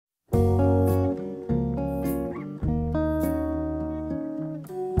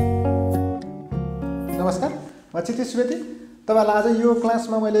म चाहिँ त्यसो भए तपाईहरुलाई आज यो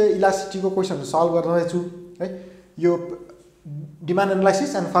क्लासमा मैले इलास्टिसिटीको क्वेशनहरु सल्भ गर्न छु है यो डिमान्ड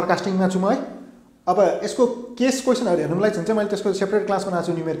एनालाइसिस एन्ड फोरकास्टिङमा छु म है अब यसको केस क्वेशनहरु हेर्नुलाई चाहिँ मैले त्यसको सेपरेट क्लास बनाएको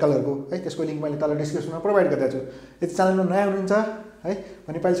छु न्यूमेरिकलहरुको है त्यसको लिंक मैले तल डिस्क्रिप्सनमा प्रोवाइड गरिदिएको छु यदि च्यानलमा नयाँ हुनुहुन्छ है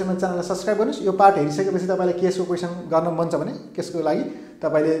भने पहिलेसम्म च्यानललाई सब्स्क्राइब गर्नुस् यो पार्ट हेरिसकेपछि तपाईलाई केसको क्वेशन गर्न मन छ भने त्यसको लागि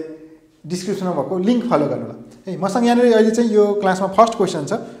तपाईले डिस्क्रिप्सनमा भएको लिंक फलो गर्नु होला है मसँग यहाँ अहिले चाहिँ यो क्लासमा फर्स्ट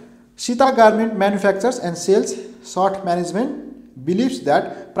क्वेशन छ Sita Garment Manufacturers and Sales Short Management believes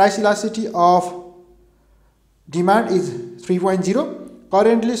that price elasticity of demand is 3.0.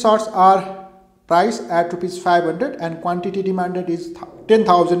 Currently, shorts are priced at ₹500 and quantity demanded is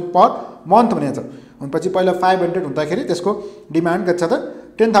 10,000 per month. भनेपछि पहिला 500 हुँदाखेरि त्यसको डिमान्ड कति छ त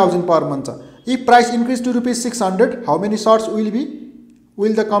 10,000 per month छ. If price increase to ₹600, how many shorts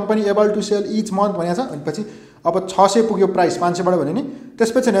will the company able to sell each month भनेको छ. भनेपछि अब 600 पुग्यो प्राइस 500 बाट भने नि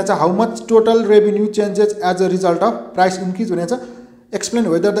त्यसपछि भने चाहिँ how much total revenue changes as a result of price increase भनेको छ explain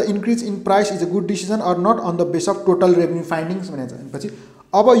whether the increase in price is a good decision or not on the base of total revenue findings भनेको छ. पछि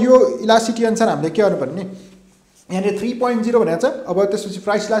अब यो इलास्टिसिटी अनुसार हामीले के गर्नु पर्ने यहाँ 3.0 भनेको छ अब त्यसपछि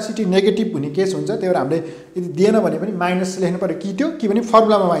प्राइस इलास्टिसिटी नेगेटिभ हुने केस हुन्छ त्यही भएर हामीले यदि दिएन भने पनि माइनस लेख्नु पर्यो कि त्यो कि भने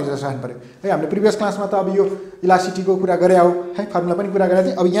फर्मुलामा माइनस राख्नु पर्यो है हामीले प्रिभियस क्लासमा त अब यो इलास्टिसिटीको कुरा गरे हो है फर्मुला पनि कुरा गरेको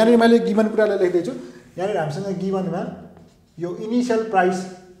थिएँ अब यहाँ मैले गिवन कुरालाई लेख्दै छु यहाँ हामीसँग गिवनमा यो इनिशियल प्राइस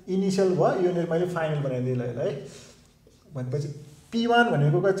इनिशियल भयो यो मैले फाइनल बनाइदिएँ ल है भनेपछि P1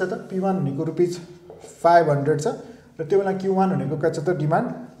 भनेको कति छ त P1 भनेको ₹500 छ र त्यो बेला Q1 भनेको कति छ त डिमान्ड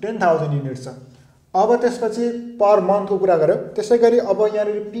 10,000 युनिट्स छ. अब त्यसपछि पर मन्थको कुरा गर्यो त्यसैगरी अब यहाँ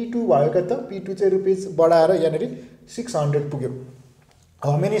P2 भयो कति त P2 चाहिँ रुपैयाँ बढाएर यहाँ 600 पुग्यो.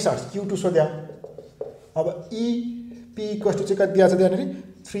 हाउ मेनी शर्ट्स Q2 सोध्या अब EP कस्तो चाहिँ कति दिएको छ यहाँ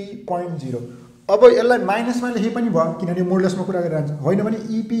 3.0 अब यसलाई माइनसमा लेखे पनि भयो किनभने मोडुलसमा कुरा गरिरहन्छ होइन भने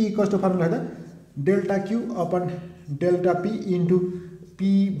EP इक्वल्स टु फर्मुला है त delta Q upon delta P into P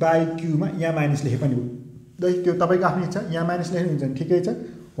by Q मा यहाँ माइनस लेखे पनि हो त्यो तपाईको आफ्नो इच्छा यहाँ माइनस लेख्नु हुन्छ भने ठिकै छ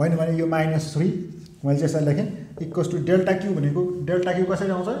होइन भने यो -3 मैले चाहिँ यसलाई लेखेँ इक्वल्स टु डेल्टा Q भनेको डेल्टा Q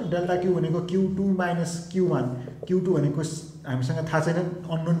कसरी आउँछ डेल्टा Q भनेको Q2 माइनस Q1 Q2 भनेको हामीसँग थाहा छैन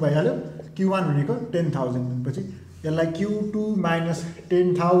अननोन भइहाल्यो Q1 भनेको 10,000 पछि यसलाई Q2 माइनस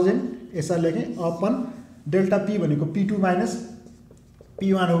 10,000 यसरी लेखेँ अपन डेल्टा P भनेको P2 माइनस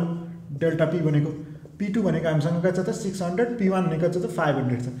P1 हो डेल्टा P भनेको P2 भनेको हामीसँग कति छ त 600 P1 भनेको कति छ त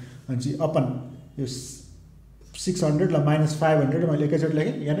 500 छ भनेपछि अपन यो 600 ल माइनस 500 मैले एकैचोटि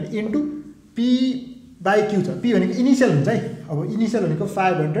लेखेँ यहाँ इन्टु P बाई Q छ P भनेको इनिशियल हुन्छ है अब इनिशियल भनेको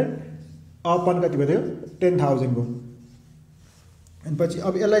 500 अपन कति भयो 10,000 भयो अनि पछि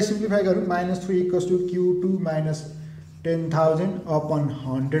अब यसलाई सिम्प्लिफाई गरौँ -3 equals to Q2 minus 10,000 upon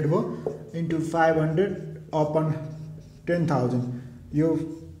 100 भयो इन्टु 500 अपन 10,000 यो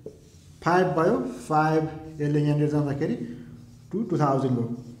 5 भयो 5 यसले यहाँनिर जाँदाखेरि 2000 भयो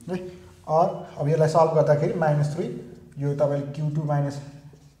है अब यसलाई सल्भ गर्दाखेरि -3 यो तपाईले Q2 माइनस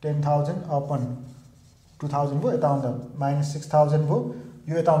 10,000 अपन 2000 भयो यता आउँदा -6000 भयो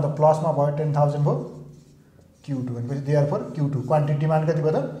यो यता आउँदा प्लसमा भयो 10,000 भयो Q2 भनेपछि देयरफोर Q2 क्वान्टिटी डिमान्ड कति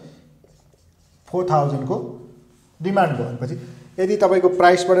भयो त 4000 को डिमान्ड भयो भनेपछि यदि तपाईको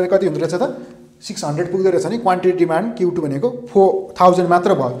प्राइस बढेर कति हुँदो रहेछ त 600 पुग्दो रहेछ नि क्वान्टिटी डिमान्ड Q2 भनेको 4000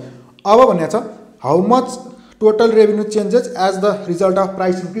 मात्र भयो. अब भन्ने छ how much total revenue changes as the result of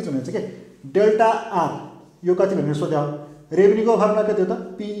price increase भनेको छ के डेल्टा आर यो कति भनेर सोध्या रेभेन्यूको फर्मुला कति हो त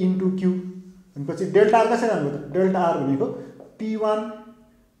P इन्टु Q भनेपछि डेल्टा आर कसरी आउँछ त डेल्टा आर भनेको P1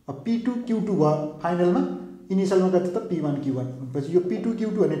 P2 Q2 भयो फाइनलमा इनिशियलमा कति त P1 Q1 भनेपछि यो P2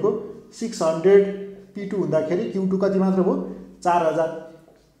 Q2 भनेको 600 P2 हुँदाखेरि Q2 कति मात्र भयो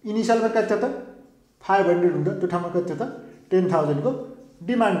 4000 इनिशियलमा कति छ त 500 हुन्छ त्यो ठाउँमा कति छ त 10,000 को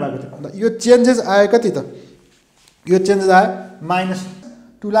डिमान्ड भएको थियो. यो चेन्जेस आयो कति त यो चेन्जेस आयो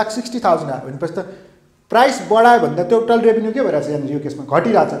 -2,60,000 आयो भनेपछि त प्राइस बढायो भन्दा टोटल रेभेन्यू के भइरहेछ यहाँ यो केसमा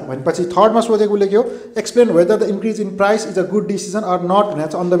घटिरहेछ भनेपछि थर्डमा सोधेको के हो explain whether the increase in price is a good decision or not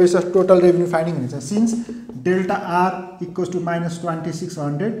भनेको on the base of total revenue finding भनेको since delta R equals to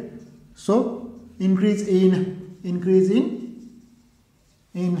 -2600 so increase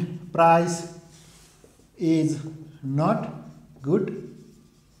in price is not good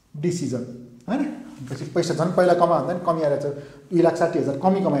decision हैन पछि पैसा झन् पहिला कमाउँदा नि कमी आइरहेछ 2,60,000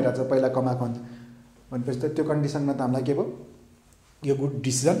 कमी कमाइरहेछ पहिला कमाएको भनेपछि त त्यो कन्डिसनमा त हामीलाई के भयो यो गुड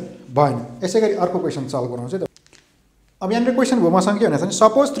डिसिजन भएन. यसैगरी अर्को क्वेशन सल्भ गराउँछु त. अब यहाँ क्वेशन भयो मसँग के भनेछ नि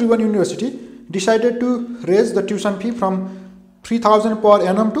suppose Tribhuvan university decided to raise the tuition fee from 3,000 per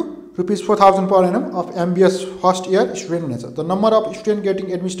annum to ₹4,000 per annum of MBS first year student भनेछ. The number of student getting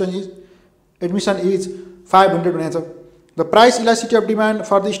admission is 500 भनेछ. The price elasticity of demand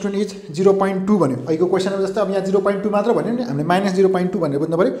for the student is 0.2 भन्यो। अहिलेको क्वेसनमा जस्तै अब यहाँ 0.2 मात्र भन्यो नि, हामीले -0.2 भनेर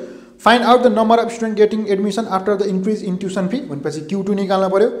बुझ्नु पऱ्यो। Find out the number of student getting admission after the increase in tuition fee भनेपछि Q2 निकाल्नु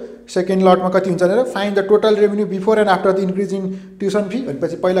पऱ्यो। सेकेन्ड लटमा कति हुन्छ भनेर find the total revenue before and after the increase in tuition fee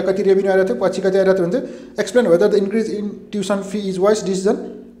भनेपछि पहिला कति रेभेन्यू आइरहेको थियो, पछि कति आइरहेको थियो भने explain whether the increase in tuition fee is wise decision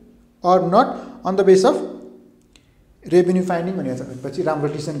or not on the base of revenue finding भनेको छ। भनेपछि राम्रो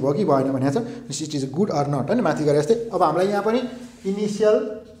डिसिजन भयो कि भएन भनेको छ, it is good or not होइन, माथि गरे जस्तै। अब हामीलाई यहाँ पनि इनिसियल,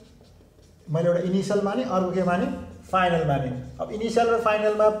 मैले एउटा इनिसियल माने, अर्को के माने फाइनल माने। अब इनिसियल र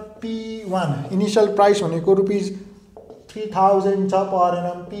फाइनलमा P1 इनिसियल प्राइस भनेको ₹3000 छ पर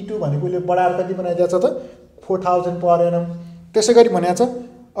एनम, P2 भनेको उसले बढाएर कति बनाइदिएको छ त 4000 पर एनम। त्यसै गरी भनेको छ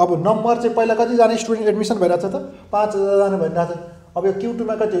अब नम्बर चाहिँ पहिला कतिजना स्टुडेन्ट एडमिसन भइरहेको छ त 5000 जना भइरहेको छ। अब यो Q2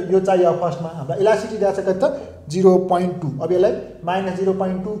 मा कति यो चाहियो, अब फर्स्टमा हामीलाई इलास्टिसिटी दिएको छ कति त 0.2। अब यसलाई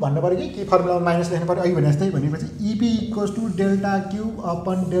 -0.2 भन्नु पऱ्यो कि फर्मुलामा माइनस लेख्नु पऱ्यो। अहिले भने जस्तै भनेपछि EP = delta Q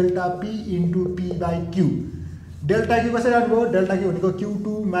upon delta P into P/Q। Delta Q कसरी राख्नुभयो, डेल्टा Q भनेको Q2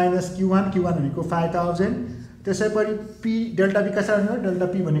 - Q1, Q1 भनेको 5000, त्यसैगरी P डेल्टा P कसरी राख्नुभयो, डेल्टा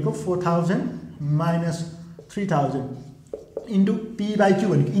P भनेको 4000 - 3000 इन्टु P/Q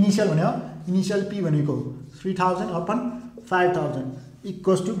भनेको इनिसियल भन्यो, इनिसियल P भनेको 3000 अपन 5000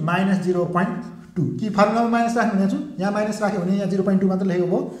 इक्वल्स टु -0.2। कि फर्मुलामा माइनस राख्नु भनेको छु, यहाँ माइनस राख्यो भने यहाँ 0.2 मात्र लेखेको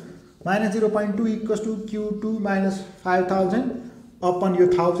भयो। -0.2 इक्वल्स टु Q2 - 5000 अपन यो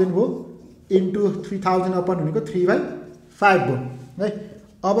 1000 भयो इन्टु 3000 अपन भनेको 3/5 भयो है।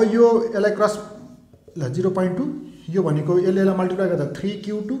 अब यो यसलाई क्रस ल 0.2 यो भनेको यसले मल्टिप्लाई गर्दा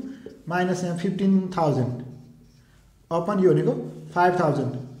 3Q2 माइनस यहाँ 15000 अपन यो भनेको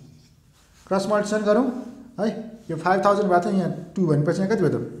 5000 क्रस मल्टिप्लिकेसन गरौँ है। यो 5000 भएको थियो, यहाँ 2 भनेपछि यहाँ कति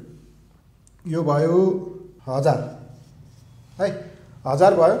भयो त, यो भयो 1000 है,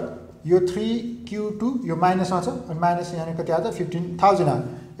 1000 भयो। यो 3Q2 यो माइनसमा छ अनि माइनस यहाँ कति आयो त 15000 आयो।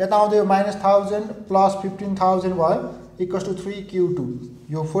 यता आउँदा यो -1000 प्लस 15000 भयो इक्वल्स टु 3Q2,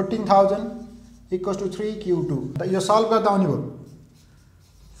 यो 14000 इक्वल्स टु 3Q2। यो सल्भ गर्दा आउने भयो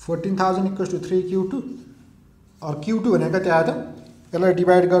 14000 इक्वल्स टु 3Q2 और Q2 भनेको कति आयो त, यसलाई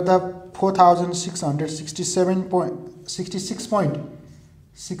डिभाइड गर्दा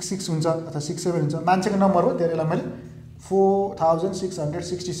 4666.66 हुन्छ अथवा 67 हुन्छ। मान्छेको नम्बर हो, त्यसलाई मैले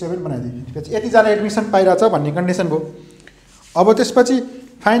 4667 बनाइदिएँ। त्यसपछि यतिजना एडमिसन पाइरहेछ भन्ने कन्डिसन भयो। अब त्यसपछि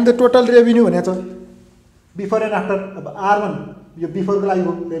फाइन्ड द टोटल रेभेन्यू भनेको छ बिफोर एन्ड आफ्टर। अब R1 यो बिफोरको लागि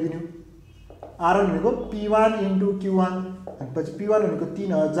हो रेभेन्यू, R1 भनेको P1 इन्टु Q1 भनेपछि P1 भनेको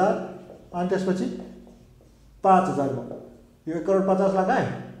 3000 अनि त्यसपछि 5000 भयो, यो 1,50,00,000 आयो।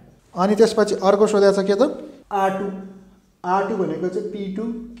 अनि त्यसपछि अर्को सोधेको छ के त R2 भनेको चाहिँ P2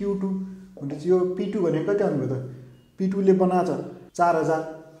 Q2 भनेपछि यो P2 भनेको कति आउनुभयो त, P2 ले बनाएको छ 4000,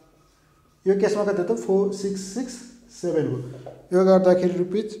 यो केसमा कति त 4667 भयो। यो गर्दाखेरि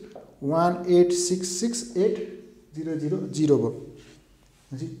 ₹18668,000 भयो।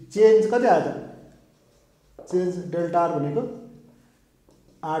 चेन्ज कति आयो त, चेन्ज डेल्टा R भनेको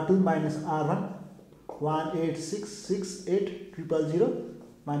R2 माइनस R1 18668,000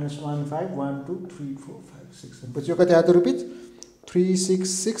 माइनस 15123456 पछि यो कति आयो त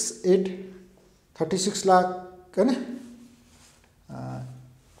 ₹3668 लाख हैन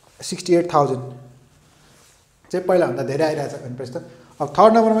 68000 चाहिँ पहिला भन्दा धेरै आइरहेछ भनेपछि त। अब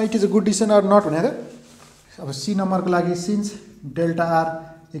थर्ड नम्बरमा it is a good decision or not भनेर अब सी नम्बरको लागि since delta R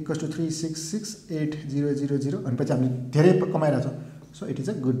equals to 3668000 भनेपछि हामीले धेरै कमाइरहेछौँ, so it is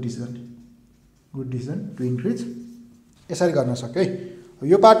a good decision to increase. यसरी गर्न सक्यो है।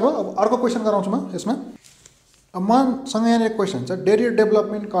 यो पार्ट भयो। अब अर्को क्वेसन गराउँछु म यसमा। अब मसँग यहाँ एक क्वेसन छ, dairy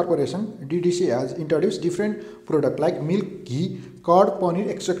development corporation DDC has introduce different product like milk, ghee, chord, paneer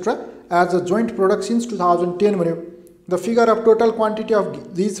etcetera as a joint product since 2010 भन्यो। The figure of total quantity of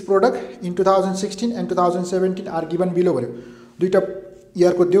these product in 2016 and 2017 are given below भन्यो। दुईवटा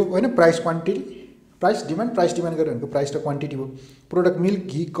इयरको दियो होइन, price quantity, price demand गऱ्यो भनेको price र quantity भयो। Product milk,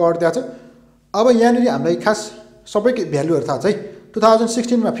 घी, chord दिएको छ। अब यहाँनिर हामीलाई खास सबैको भ्यालुहरू थाहा छ है।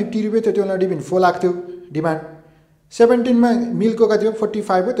 2016 मा 50 रुपियाँ थियो, त्यो बेला डिमान्ड 4 लाख थियो डिमान्ड। 17 मा मिल्कको कति हो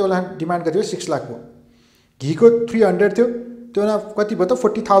 45 हो, त्यो बेला डिमान्ड कति हो 6 लाख हो। घीको 300 थियो, त्यो बेला कति भयो त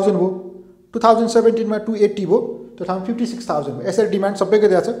 40,000 भयो। 2017 मा 280 भयो, त्यो ठाउँमा 56,000 भयो। यसरी डिमान्ड सबैको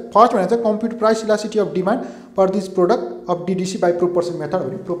दिएको छ। फर्स्ट भनेको चाहिँ कम्प्युट price elasticity of demand for this product of DDC by proportion method हो।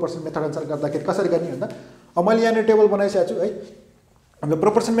 प्रोपोर्सन मेथड अनुसार गर्दाखेरि कसरी गर्ने भन्दा अब मैले यहाँनिर टेबल बनाइसकेको छु है। हाम्रो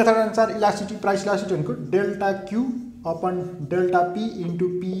प्रोपोर्सन मेथड अनुसार इलास्टिसिटी प्राइस इलास्टिसिटी भनेको delta Q upon delta P into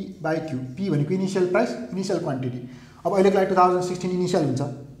P/Q। P भनेको इनिसियल प्राइस, इनिसियल क्वान्टिटी। अब अहिलेको लागि 2016 इनिसियल हुन्छ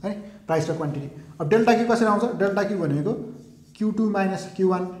है प्राइस र क्वान्टिटी। अब डेल्टा Q कसरी आउँछ, डेल्टा Q भनेको Q Q2 माइनस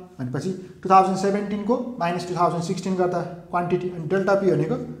Q1 भनेपछि 2017 को माइनस 2016 गर्दा क्वान्टिटी अनि डेल्टा P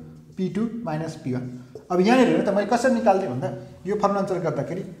भनेको P2 माइनस P1। अब यहाँनिर हेर्नु त मैले कसरी निकाल्थे भन्दा यो फर्मुला अनुसार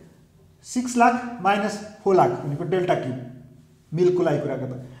गर्दाखेरि 6 लाख माइनस 4 लाख भनेको डेल्टा Q मिल्कको लागि कुरा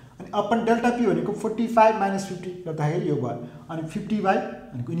गर्दा अनि अपन डेल्टा P भनेको 45 माइनस 50 गर्दाखेरि यो भयो अनि 50 बाइ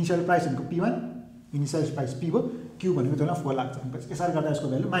भनेको इनिशियल प्राइस भनेको P1 इनिशियल प्राइस P भयो Q भनेको त्यसमा 4 लाख छ भनेपछि यसरी गर्दा यसको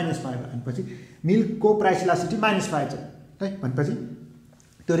भ्यालु -5 भनेपछि मिल्कको प्राइस इलास्टिसिटी -5 छ है भनेपछि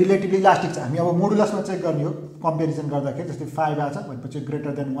त्यो रिलेटिभली इलास्टिक छ। हामी अब मोडुलसमा चेक गर्ने हो कम्पेरिजन गर्दाखेरि जस्तै 5 आछ भनेपछि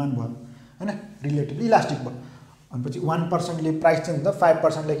ग्रेटर देन 1 भयो हैन रिलेटिभली इलास्टिक भयो भनेपछि 1% ले प्राइस चेन्ज हुन्छ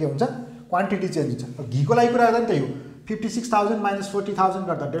 5% ले के हुन्छ क्वान्टिटी चेन्ज हुन्छ। अब घीको लागि कुरा गर्दा नि त्यही हो 56,000 माइनस 40,000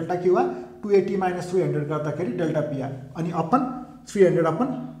 गर्दा डेल्टा Q आ 280 माइनस 300 गर्दाखेरि डेल्टा P आ अनि अपन 300 अपन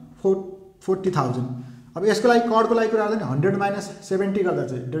 40,000। अब यसको लागि कर्डको लागि कुरा गर्दा नि 100 माइनस 70 गर्दा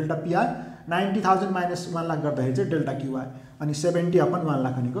चाहिँ डेल्टा P आ 90,000 माइनस 1 लाख गर्दाखेरि चाहिँ डेल्टा Q आ अनि 70 अपन 1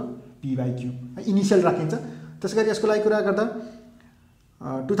 लाख भनेको P बाइ Q इनिशियल राखिन्छ। त्यसैगरी यसको लागि कुरा गर्दा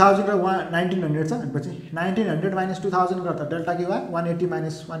 2000 र 1900 छ भनेपछि 1900 माइनस 2000 गर्दा डेल्टा Q आ 180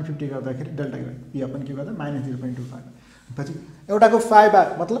 माइनस 150 गर्दाखेरि delta Q P upon Q गर्दा -0.25 पछि एउटाको 5 आ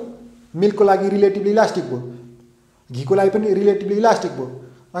मतलब मिल्कको लागि रिलेटिभली इलास्टिक भयो घीको लागि पनि रिलेटिभली इलास्टिक भयो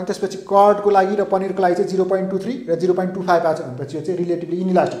अनि त्यसपछि कर्डको लागि र पनिरको लागि चाहिँ 0.23 र 0.25 आछ भनेपछि यो चाहिँ रिलेटिभली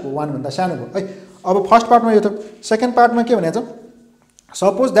इनइलास्टिक हो 1 भन्दा सानो भयो है। अब फर्स्ट पार्टमा यो त सेकेन्ड पार्टमा के भनेछ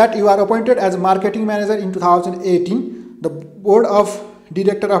suppose that you are appointed as marketing manager in 2018 the board of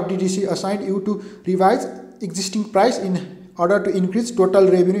director of DDC assigned you to revise existing price in order to increase total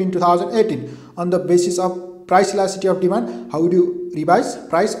revenue in 2018 on the basis of price elasticity of demand. How would you revise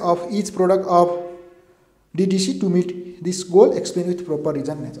price of each product of DDC to meet this goal? Explain with proper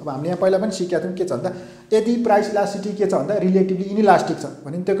reason. अब हामीले यहाँ पहिला पनि सिकेका थियौँ के छ भन्दा यदि प्राइस इलास्टिसिटी के छ भन्दा रिलेटिभली इनइलास्टिक छ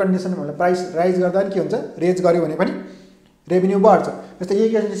भने त्यो कन्डिसनमा हामीले प्राइस राइज गर्दा नि के हुन्छ रेज गर्यो भने पनि रेभेन्यू बढ्छ। जस्तै यही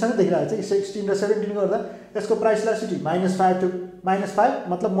कन्डिसन देखिरहेको छ 16 र 17 गर्दा यसको प्राइस इलास्टिसिटी -5 थियो -5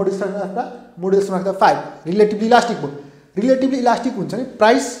 मतलब मोडल्समा राख्दा 5 रिलेटिभली इलास्टिक भयो। रिलेटिभली इलास्टिक हुन्छ नि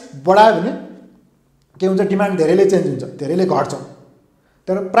प्राइस बढायो भने के हुन्छ डिमान्ड धेरैले चेन्ज हुन्छ धेरैले घट्छ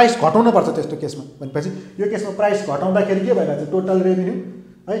तर प्राइस घटाउनु पर्छ त्यस्तो केसमा भनेपछि यो केसमा प्राइस घटाउँदाखेरि के भइरहेको छ टोटल रेभेन्यू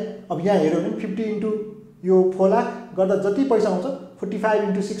है। अब यहाँ हेर्यो भने 50 इन्टु यो 4 लाख गर्दा जति पैसा आउँछ 45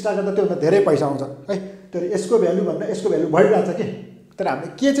 इन्टु 6 लाख गर्दा त्योभन्दा धेरै पैसा आउँछ है। तर यसको भ्यालु भन्दा यसको भ्यालु बढिरहेको छ के तर हामीले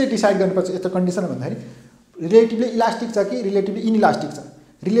के चाहिँ डिसाइड गर्नुपर्छ यस्तो कन्डिसन भन्दाखेरि रिलेटिभली इलास्टिक छ कि रिलेटिभली इनइलास्टिक छ।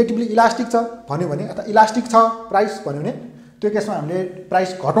 रिलेटिभली इलास्टिक छ भन्यो भने अथवा इलास्टिक छ प्राइस भन्यो भने त्यो केसमा हामीले प्राइस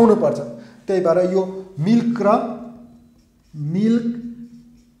घटाउनु पर्छ। त्यही भएर यो मिल्क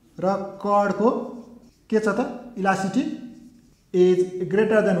र कर्डको के छ त इलास्टिसिटी इज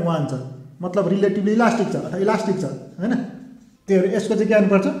ग्रेटर देन 1 छ मतलब रिलेटिभली इलास्टिक छ अथवा इलास्टिक छ हैन। त्यो यसको चाहिँ के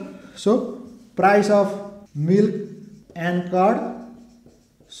गर्नुपर्छ so price of milk and chord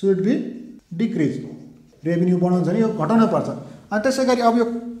should be decrease revenue बढाउँछ नि यो घटाउनु पर्छ। अनि त्यसैगरी अब यो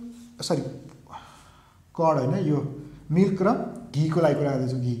सरी कर्ड हैन यो मिल्क र घीको लागि कुरा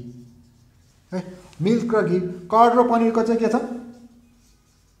गर्दैछु घी है मिल्क र घी कर्ड र पनिरको चाहिँ के छ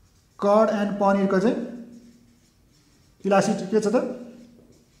कर्ड एन्ड पनिरको चाहिँ इलास्टिसिटी के छ त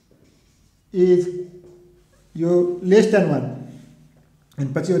इज यो लेस देन 1 अनि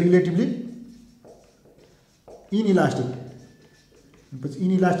पछि यो रिलेटिभली इनइलास्टिक पछि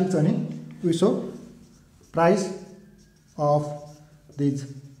इनइलास्टिक छ नि we so price of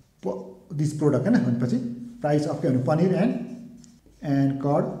this product हैन भनेपछि प्राइस अफ के भन्नु पनिर एन्ड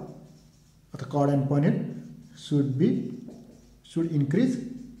कर्ड अथवा chord and paneer should increase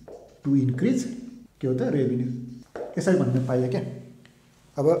to increase के हो त रेभेन्यू यसरी भन्न पाइयो क्या।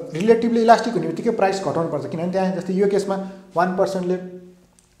 अब रिलेटिभली इलास्टिक हुने बित्तिकै प्राइस घटाउनु पर्छ किनभने त्यहाँ जस्तै यो केसमा 1% ले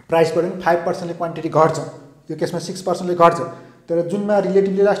प्राइस बढ्यो भने 5% ले क्वान्टिटी घट्छ यो केसमा 6% ले घट्छ तर जुनमा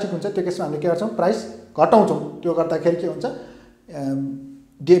रिलेटिभली इलास्टिक हुन्छ त्यो केसमा हामीले के गर्छौँ प्राइस घटाउँछौँ त्यो गर्दाखेरि के हुन्छ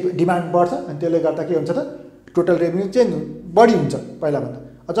डिमान्ड बढ्छ अनि त्यसले गर्दा के हुन्छ त टोटल रेभेन्यू चेन्ज बढी हुन्छ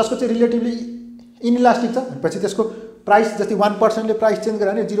पहिलाभन्दा। जसको चाहिँ रिलेटिभली इनइलास्टिक छ भनेपछि त्यसको प्राइस जस्तै 1% ले प्राइस चेन्ज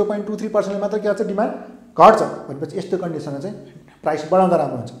गऱ्यो भने 0.23% ले मात्र के गर्छ डिमान्ड घट्छ भनेपछि यस्तो कन्डिसनमा चाहिँ प्राइस बढाउँदा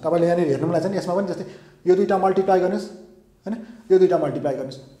राम्रो हुन्छ। तपाईँले यहाँनिर हेर्नु मलाई चाहिँ यसमा पनि जस्तै यो दुईटा मल्टिप्लाई गर्नुहोस् हैन यो दुईटा मल्टिप्लाई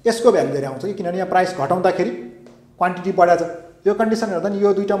गर्नुहोस् यसको भ्यालु धेरै आउँछ कि किनभने यहाँ प्राइस घटाउँदाखेरि क्वान्टिटी बढाएको छ यो कन्डिसन हेर्दा नि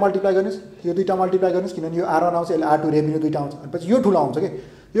यो दुईटा मल्टिप्लाई गर्नुहोस् यो दुईटा मल्टिप्लाई गर्नुहोस् किनभने यो R1 आउँछ यसले R2 रेभेन्यू दुईटा आउँछ भनेपछि यो ठुलो आउँछ कि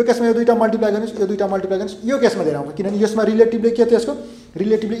यो केसमा यो दुईटा मल्टिप्लाई गर्नुहोस् यो दुईटा मल्टिप्लाई गर्नुहोस् यो केसमा धेरै आउँछ किनभने यसमा रिलेटिभली के थियो यसको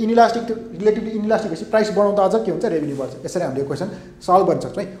रिलेटिभली इनइलास्टिक थियो रिलेटिभली इनइलास्टिक भएपछि प्राइस बढाउँदा अझ के हुन्छ रेभेन्यू बढ्छ। यसरी हामीले क्वेसन सल्भ गर्न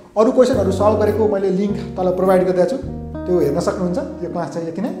सक्छौँ है। अरू क्वेसनहरू सल्भ गरेको मैले लिङ्क तल प्रोभाइड गरिदिएको छु त्यो हेर्न सक्नुहुन्छ। यो क्लास चाहिँ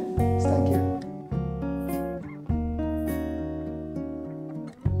यति नै थ्याङ्क यू।